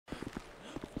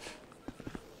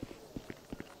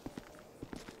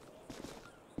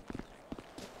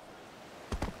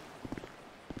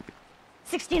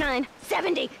69,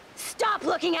 70. Stop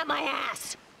looking at my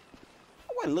ass!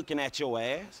 I wasn't looking at your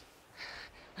ass.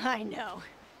 I know.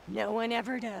 No one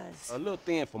ever does. A little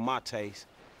thin for my taste.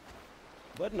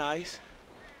 But nice.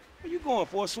 Are you going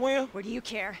for a swim? What do you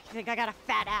care? You think I got a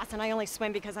fat ass and I only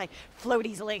swim because I float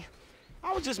easily?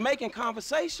 I was just making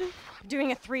conversation. I'm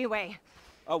doing a three-way.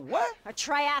 A what? A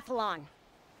triathlon.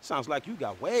 Sounds like you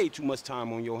got way too much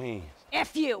time on your hands.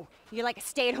 F you. You like a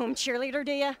stay-at-home cheerleader,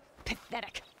 do ya?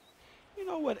 Pathetic. You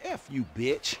know what? F you,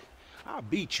 bitch. I'll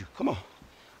beat you. Come on.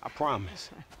 I promise.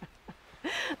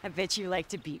 I bet you like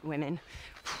to beat women.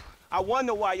 I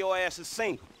wonder why your ass is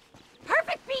single.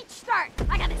 Perfect beach start!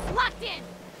 I got this locked in!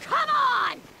 Come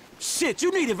on! Shit,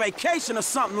 you need a vacation or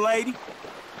something, lady.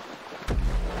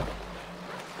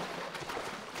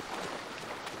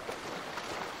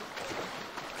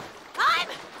 I'm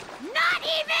not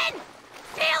even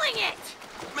feeling it!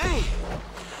 Man,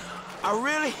 I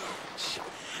really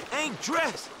ain't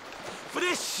dressed for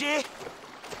this shit.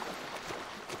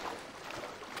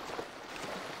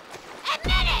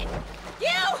 Admit it!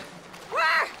 You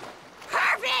were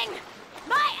curving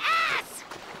my ass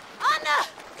on the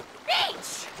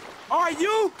beach! Are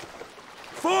you?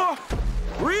 For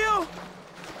real?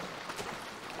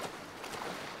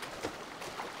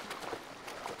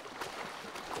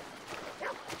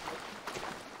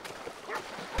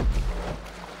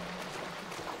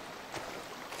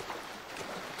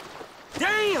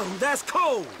 Damn, that's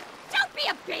cold. Don't be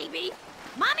a baby!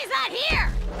 Mommy's not here!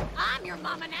 I'm your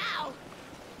mama now!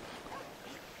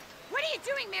 What are you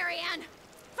doing, Marianne?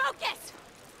 Focus!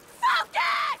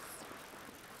 Focus!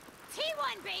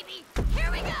 T1, baby!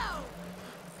 Here we go!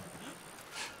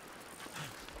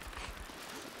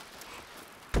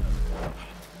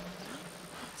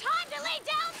 Time to lay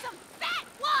down some fat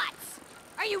watts!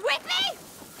 Are you with me?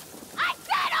 I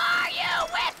said, are you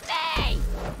with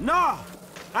me? Nah,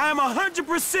 I am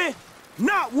 100%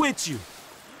 not with you.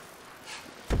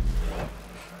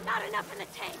 Not enough in the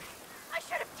tank. I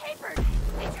should have tapered.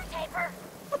 Did you taper?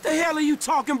 What the hell are you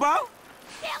talking about?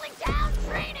 Scaling down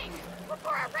training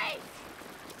before a race.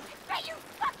 I bet you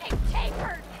fucking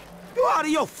tapered. You out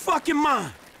of your fucking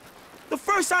mind. The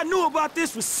first I knew about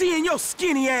this was seeing your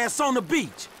skinny ass on the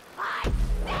beach. I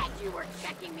said you were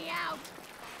checking me out.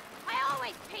 I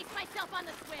always pace myself on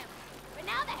the swim, but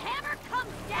now the hammer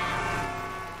comes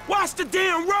down. Watch the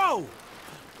damn road.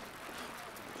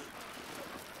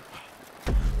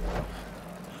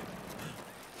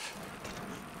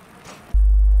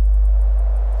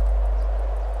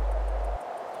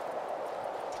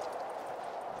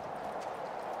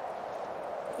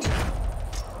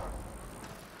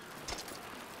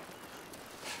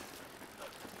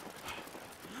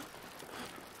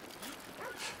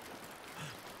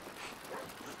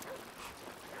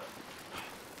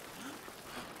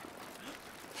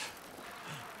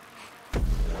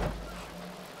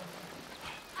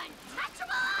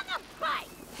 Untouchable on the bike.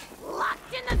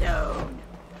 Locked in the dune.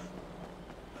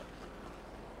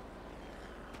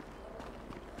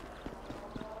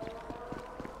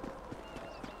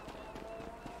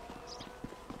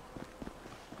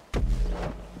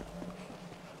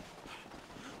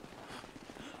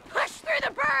 Push through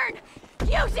the burn.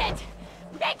 Use it.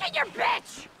 Make it your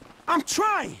bitch. I'm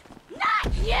trying. Not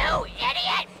you,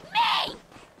 idiot! Me!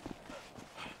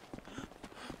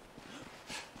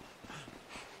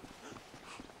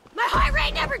 My heart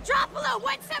rate never dropped below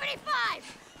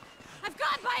 175! I've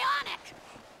gone bionic!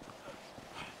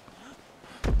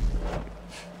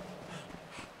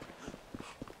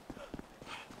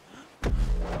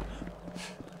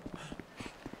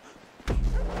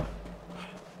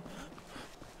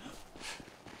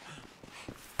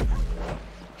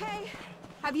 Hey,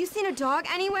 have you seen a dog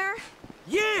anywhere?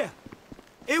 Yeah,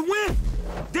 it went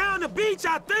down the beach,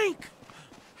 I think.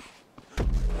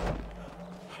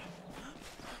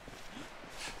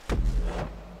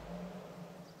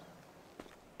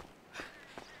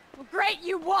 Well, great,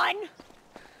 you won!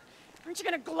 Aren't you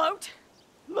gonna gloat?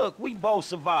 Look, we both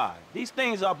survived. These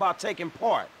things are about taking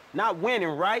part, not winning,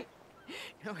 right?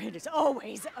 No, it is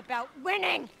always about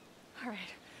winning! All right,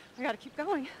 I gotta keep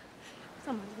going.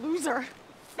 I'm a loser.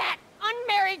 Fat,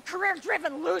 unmarried,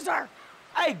 career-driven loser!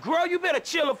 Hey, girl, you better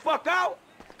chill the fuck out.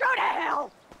 Go to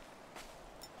hell!